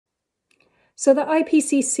So the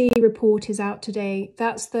IPCC report is out today.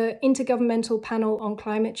 That's the Intergovernmental Panel on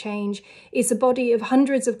Climate Change. It's a body of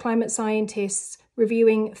hundreds of climate scientists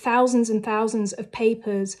reviewing thousands and thousands of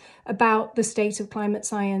papers about the state of climate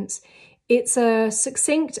science. It's a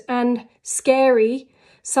succinct and scary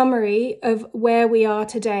summary of where we are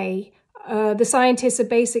today. The scientists are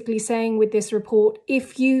basically saying with this report,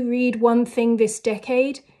 if you read one thing this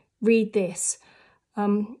decade, read this.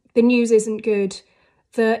 The news isn't good.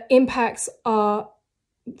 The impacts are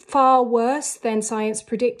far worse than science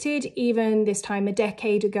predicted, even this time a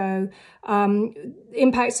decade ago.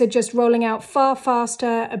 Impacts are just rolling out far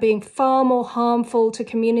faster, are being far more harmful to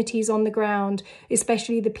communities on the ground,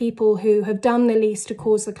 especially the people who have done the least to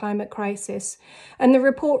cause the climate crisis. And the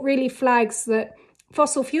report really flags that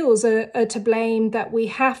fossil fuels are to blame, that we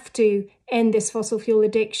have to end this fossil fuel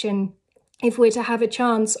addiction if we're to have a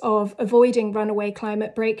chance of avoiding runaway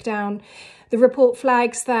climate breakdown. The report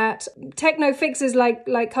flags that techno fixes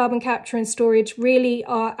like carbon capture and storage really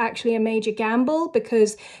are actually a major gamble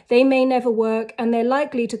because they may never work and they're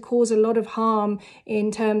likely to cause a lot of harm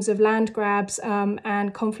in terms of land grabs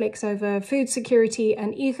and conflicts over food security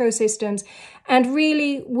and ecosystems. And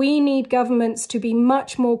really, we need governments to be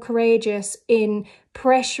much more courageous in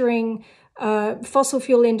pressuring fossil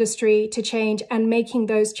fuel industry to change and making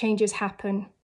those changes happen.